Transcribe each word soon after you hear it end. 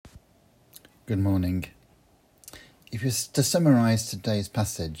Good morning. If you were to summarise today's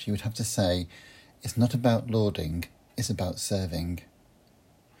passage, you would have to say, it's not about lording, it's about serving.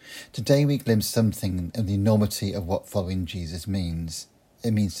 Today we glimpse something of the enormity of what following Jesus means.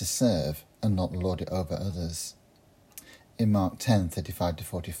 It means to serve and not lord it over others. In Mark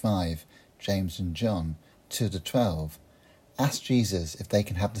 10:35-45, James and John, 2-12, ask Jesus if they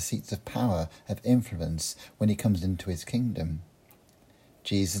can have the seats of power, of influence, when he comes into his kingdom.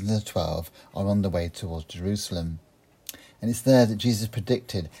 Jesus and the 12 are on the way towards Jerusalem, and it's there that Jesus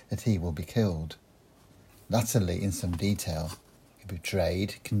predicted that he will be killed. Latterly, in some detail, he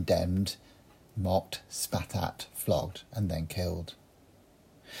betrayed, condemned, mocked, spat at, flogged, and then killed.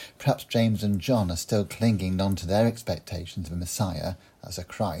 Perhaps James and John are still clinging on to their expectations of a Messiah as a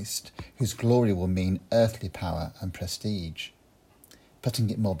Christ, whose glory will mean earthly power and prestige.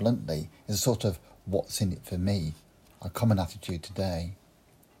 Putting it more bluntly, is a sort of "what's in it for me," a common attitude today.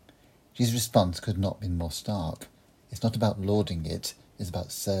 Jesus' response could not be more stark. It's not about lording it, it's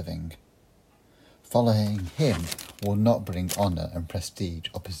about serving. Following him will not bring honour and prestige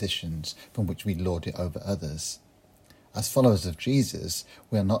or positions from which we lord it over others. As followers of Jesus,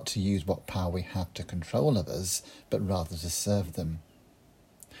 we are not to use what power we have to control others, but rather to serve them.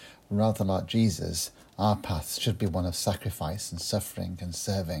 Rather like Jesus, our path should be one of sacrifice and suffering and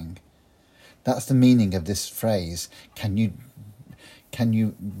serving. That's the meaning of this phrase, can you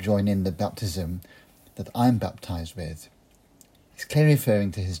join in the baptism that I'm baptised with? It's clearly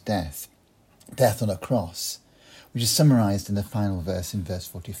referring to his death on a cross, which is summarised in the final verse in verse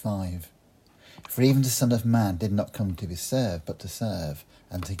 45. For even the Son of Man did not come to be served, but to serve,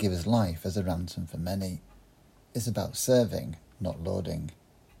 and to give his life as a ransom for many. It's about serving, not lording.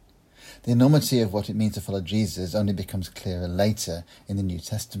 The enormity of what it means to follow Jesus only becomes clearer later in the New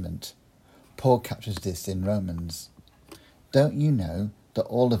Testament. Paul captures this in Romans. Don't you know that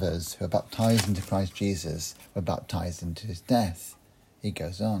all of us who are baptised into Christ Jesus were baptised into his death? He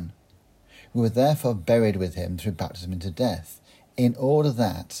goes on. We were therefore buried with him through baptism into death, in order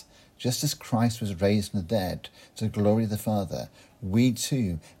that, just as Christ was raised from the dead to the glory of the Father, we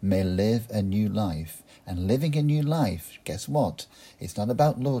too may live a new life. And living a new life, guess what? It's not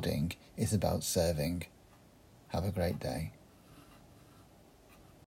about lording, it's about serving. Have a great day.